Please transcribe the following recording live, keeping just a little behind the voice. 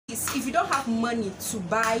please, if you don't have money to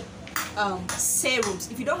buy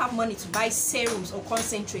serums, if you don't have money to buy serums or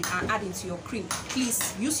concentrate and add into your cream,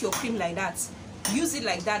 please use your cream like that. Use it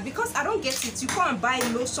like that, because I don't get it. You can't buy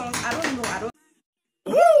lotions. I don't know.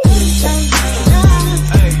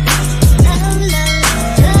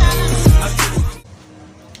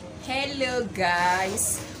 Hello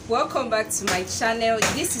guys, welcome back to my channel.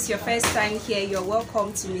 If this is your first time here, you're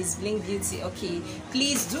welcome to Misblink Beauty. Okay,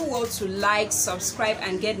 please do well to like, subscribe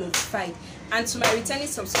and get notified. And to my returning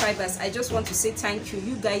subscribers, I just want to say thank you.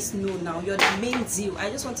 You guys know now, you're the main deal. I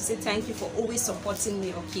just want to say thank you for always supporting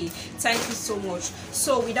me. Okay, thank you so much.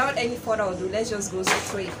 So without any further ado, let's just go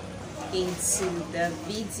straight into the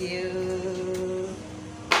video.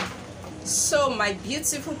 So my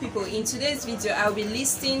beautiful people, in today's video I'll be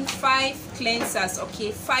listing 5 cleansers,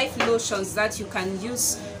 okay, 5 lotions that you can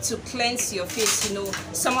use to cleanse your face. You know,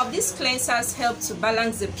 some of these cleansers help to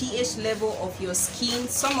balance the pH level of your skin.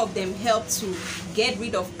 Some of them help to get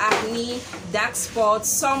rid of acne, dark spots.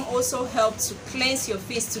 Some also help to cleanse your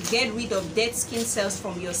face, to get rid of dead skin cells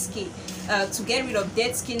from your skin,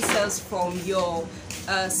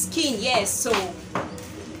 Yes, so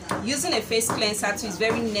using a face cleanser too is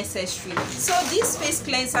very necessary. So these face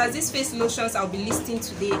cleansers, these face lotions I'll be listing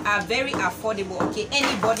today are very affordable. Okay,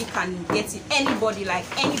 anybody can get it. Anybody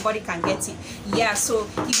can get it. Yeah, so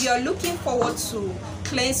if you're looking forward to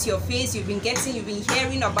cleanse your face, you've been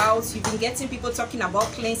hearing about, you've been getting people talking about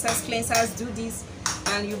cleansers do this,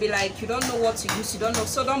 and you'll be like, you don't know what to use, you don't know,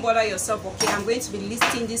 so don't bother yourself. Okay, I'm going to be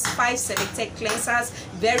listing these 5 selected cleansers,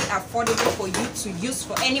 very affordable for you to use,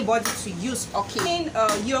 for anybody to use. Okay,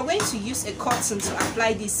 you're going to use a cotton to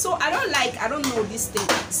apply this. So I don't know this thing.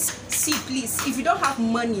 See, please, if you don't have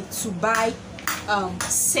money to buy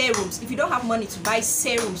serums, if you don't have money to buy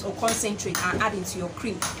serums or concentrate and add into your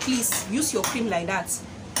cream, please use your cream like that.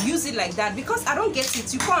 Use it like that, because I don't get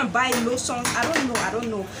it. You can't buy lotions. I don't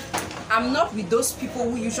know. I'm not with those people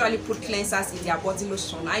who usually put cleansers in their body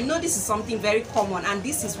lotion. I know this is something very common, and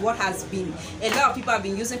this is what has been a lot of people have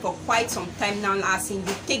been using for quite some time now. As in,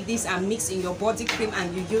 you take this and mix in your body cream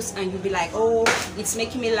and you use, and you'll be like, oh, it's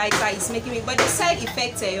making me lighter, it's making me, but the side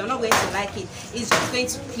effect, you're not going to like it. It's just going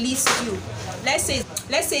to please you. Let's say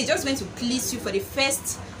it's just going to please you for the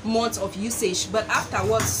first month of usage, but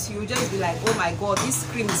afterwards you just be like, oh my god, this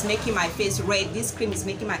cream is making my face red, this cream is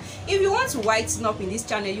making my... If you want to whiten up in this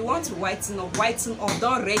channel, you want to whiten up,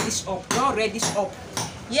 don't reddish up.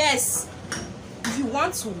 Yes, if you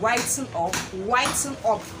want to whiten up,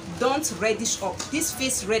 don't reddish up. This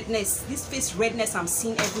face redness I'm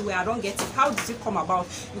seeing everywhere, I don't get it. How did it come about?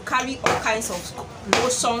 You carry all kinds of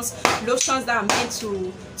lotions that are meant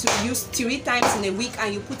to use 3 times in a week,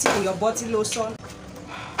 and you put it in your body lotion.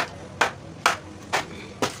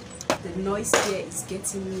 The noise here is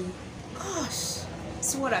getting me. Gosh,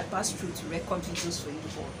 see what I passed through to record videos for you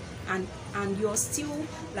for, and you're still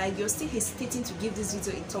hesitating to give this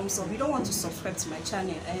video a thumbs up. You don't want to subscribe to my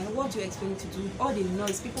channel, and what do you expect me to do? All the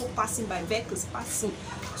noise, people passing by, vehicles passing,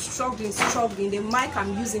 struggling. The mic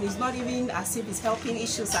I'm using is not even as if it's helping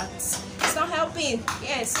issues. It's not helping.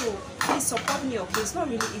 Yeah, so please support me. Okay, it's not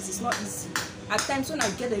really easy. It's not easy. At times when I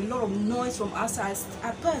get a lot of noise from outside,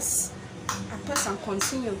 I press and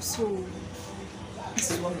continue. So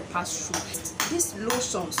this is what we pass through. These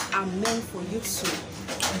lotions are meant for you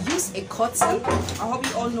to use a cotton. I hope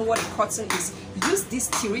you all know what a cotton is. Use this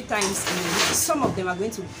 3 times in a week. Some of them are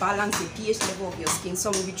going to balance the pH level of your skin.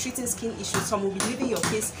 Some will be treating skin issues. Some will be leaving your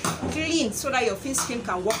face clean so that your face cream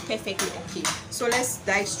can work perfectly. Okay, so let's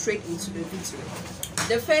dive straight into the video.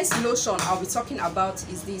 The first lotion I'll be talking about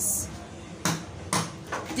is this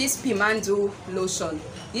Pimples lotion.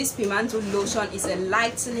 This Pimples lotion is a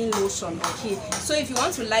lightening lotion. Okay, so if you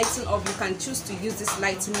want to lighten up, you can choose to use this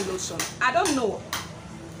lightening lotion. I don't know,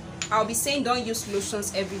 I'll be saying don't use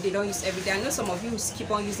lotions every day, don't use every day. I know some of you keep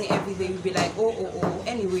on using every day. You'll be like, oh.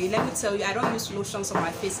 Anyway, let me tell you, I don't use lotions on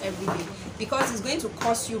my face every day, because it's going to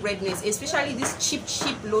cause you redness, especially these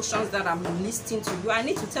cheap lotions that I'm listing to you. I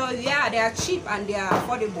need to tell you, yeah, they are cheap and they are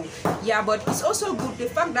affordable. Yeah, but it's also good. The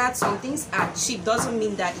fact that some things are cheap doesn't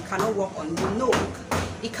mean that it cannot work on you. No,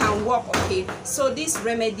 it can work. Okay, so this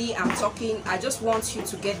remedy I'm talking, I just want you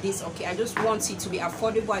to get this. Okay, I just want it to be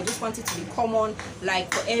affordable. I just want it to be common,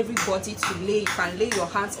 like for everybody to lay. You can lay your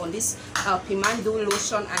hands on this Pimples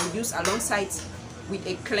lotion and use alongside with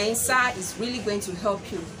a cleanser. Is really going to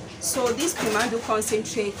help you. So this Pimples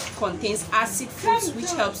concentrate contains acid fruits,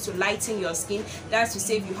 which helps to lighten your skin. That's to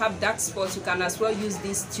say, if you have dark spots, you can as well use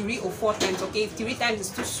this 3 or 4 times. Okay, if 3 times is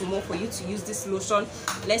too small for you to use this lotion,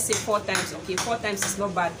 let's say 4 times. Okay, 4 times is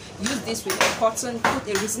not bad. Use this with a cotton. Put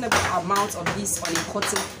a reasonable amount of this on a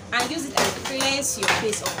cotton and use it and cleanse your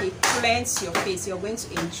face. Okay, cleanse your face. You're going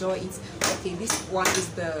to enjoy it. Okay, this one is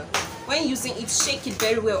the, when using it, shake it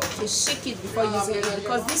very well. Okay, shake it before using it,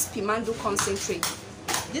 because this Pimples concentrate,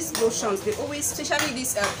 these lotions, they always, especially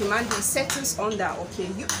this Pimples, settles under. Okay,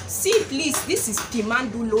 you see, please, this is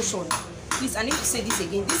Pimples lotion. Please, I need to say this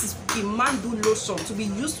again. This is Pimples lotion to be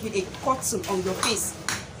used with a cotton on your face.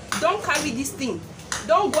 Don't carry this thing.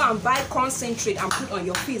 Don't go and buy concentrate and put on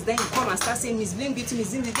your face. Then you come and start saying Misblink beauty,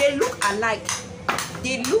 Misblink. They look alike.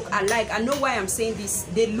 They look alike. I know why I'm saying this.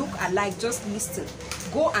 They look alike. Just listen.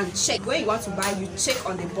 Go and check. When you want to buy, you check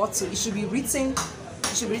on the bottle. It should be written.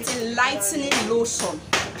 It should be written lightening lotion.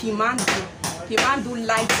 Pimples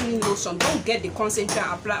lightening lotion. Don't get the concentrate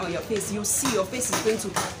and apply on your face. You see your face is going to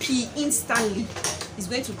pee instantly. It's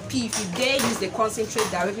going to pee if you dare use the concentrate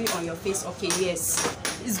directly on your face. Okay, yes.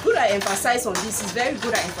 It's good I emphasize on this. It's very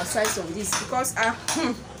good I emphasize on this, because I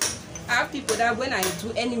have people that when I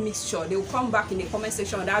do any mixture, they will come back in the comment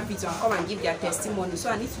section of that video and come and give their testimony. So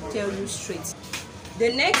I need to tell you straight.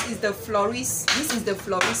 The next is the Florist. This is the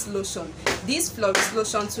Florist lotion. This Florist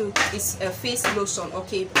lotion too is a face lotion.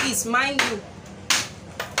 Okay, please mind you,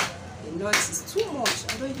 the noise is too much.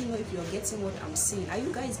 I don't even know if you're getting what I'm saying. Are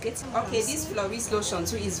you guys getting what I'm saying? This Florist lotion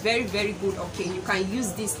too is very, very good. Okay, you can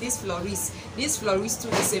use this Florist. This Florist too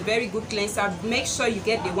is a very good cleanser. Make sure you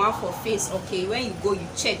get the one for face. Okay, when you go, you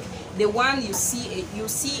check the one you see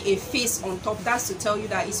a face on top. That's to tell you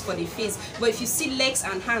that it's for the face. But if you see legs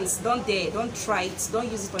and hands, don't try it.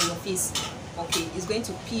 Don't use it on your face. Okay, it's going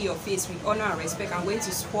to pee your face with honor and respect. I'm going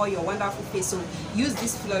to spoil your wonderful face. So use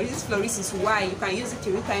this Florist. This Florist is why you can use it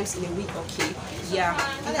 3 times in a week. Okay, yeah,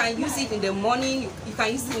 you can use it in the morning, you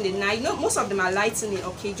can use it in the night. You know, most of them are lightening.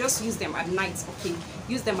 Okay, just use them at night. Okay,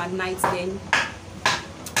 use them at night, then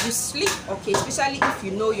you sleep. Okay, especially if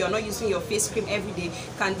you know you're not using your face cream every day, you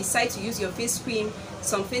can decide to use your face cream.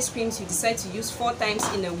 Some face creams you decide to use 4 times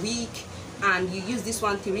in a week, and you use this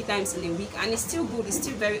one 3 times in a week, and it's still good. It's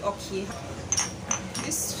still very okay.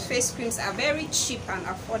 These face creams are very cheap and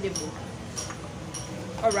affordable.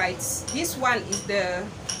 All right, this one is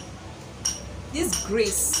this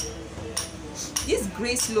Grace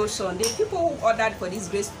lotion. The people who ordered for this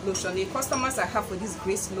Grace lotion, the customers I have for this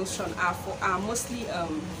Grace lotion are mostly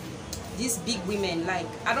these big women. Like,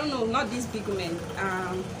 I don't know, not these big women,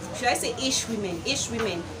 should I say age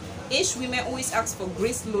women always ask for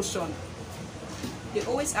Grace lotion. They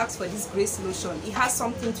always ask for this Grace lotion. It has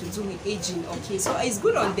something to do with aging. Okay, so it's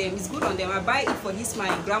good on them. It's good on them. I buy it for this my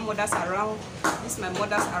grandmothers around, this my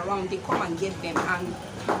mothers around. They come and get them, and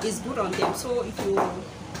it's good on them. So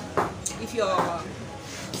if you're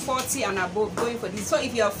 40 and above, going for this. So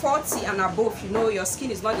if you're 40 and above, you know your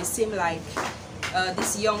skin is not the same like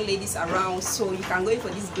these young ladies around, so you can go in for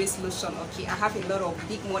this Grace lotion. Okay, I have a lot of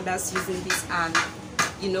big mothers using this, and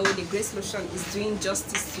you know the Grace lotion is doing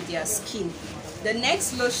justice to their skin. The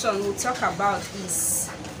next lotion we'll talk about is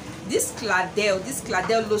this Cladel. This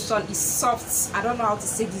Cladel lotion is soft. I don't know how to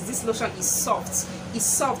say this. This lotion is soft. It's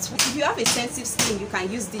soft. If you have a sensitive skin, you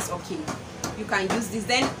can use this. Okay, you can use this.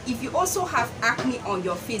 Then if you also have acne on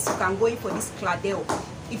your face, you can go in for this Cladel.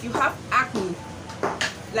 If you have acne,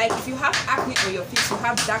 like if you have acne on your face, you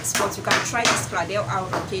have dark spots, you can try this Cladel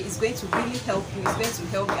out. Okay, it's going to really help you. It's going to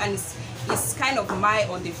help you, and it's kind of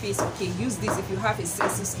mild on the face. Okay, use this. If you have a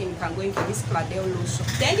sensitive skin, you can go in for this Cladel lotion.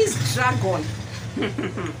 Then this Dragon.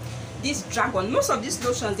 This Dragon, most of these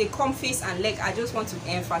lotions, they come face and leg. I just want to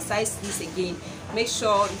emphasize this again. Make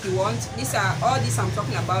sure if you want, all these I'm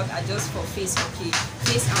talking about are just for face. Okay,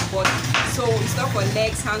 face and body. So it's not for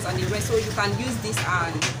legs, hands, and the rest. So you can use this,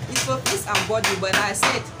 and it's for face and body. But like I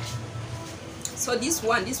said, so this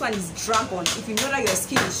one is Dragon. If you know that your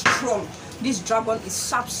skin is strong, this Dragon is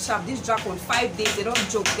sharp. This Dragon, 5 days, they don't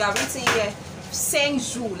joke. They are written here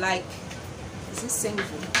Senju, like, is this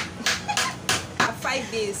Senju?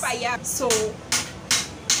 5 days fire. So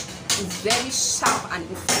it's very sharp and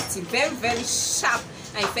effective, very sharp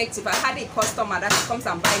and effective. I had a customer that comes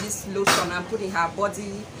and buy this lotion and put in her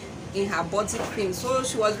body cream, so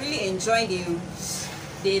she was really enjoying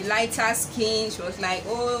the lighter skin. She was like,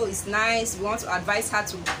 oh, it's nice. We want to advise her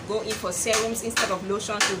to go in for serums instead of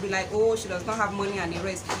lotion. She'll be like, oh, she does not have money and the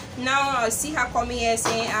rest. Now I see her coming here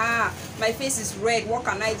saying, my face is red, what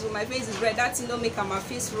can I do? My face is red, that thing don't make my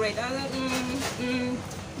face red. I'm like, you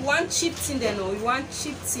want cheap thing then, or you want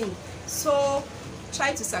cheap thing? So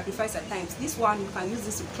try to sacrifice at times. This one, you can use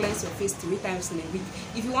this to cleanse your face 3 times in a week.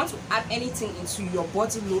 If you want to add anything into your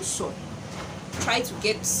body lotion, try to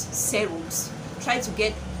get serums, try to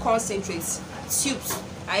get concentrates. Tubes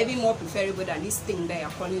are even more preferable than this thing that you're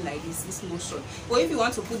calling like this lotion. Or if you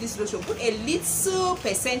want to put this lotion, put a little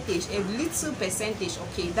percentage,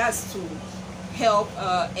 okay, that's to help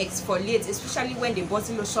exfoliate, especially when the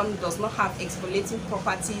body lotion does not have exfoliating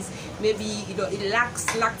properties. Maybe it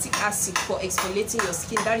lacks lactic acid for exfoliating your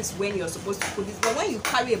skin. That is when you're supposed to put this. But when you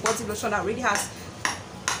carry a body lotion that already has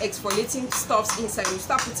exfoliating stuffs inside, you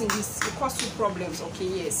start putting this, it causes you problems. Okay,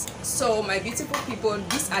 yes. So my beautiful people,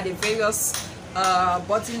 these are the various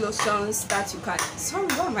body lotions that you can, sorry,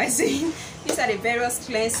 what am I saying? These are the various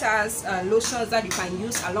cleansers, lotions that you can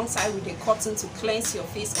use alongside with the cotton to cleanse your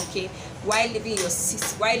face, okay, while leaving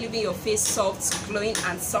your face soft, glowing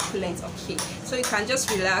and succulent. Okay, so you can just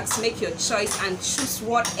relax, make your choice and choose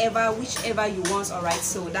whichever you want. All right,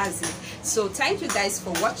 so that's it. So thank you guys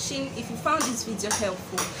for watching. If you found this video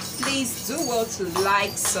helpful, please do well to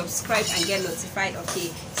like, subscribe and get notified. Okay,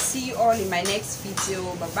 see you all in my next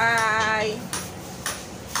video. Bye bye.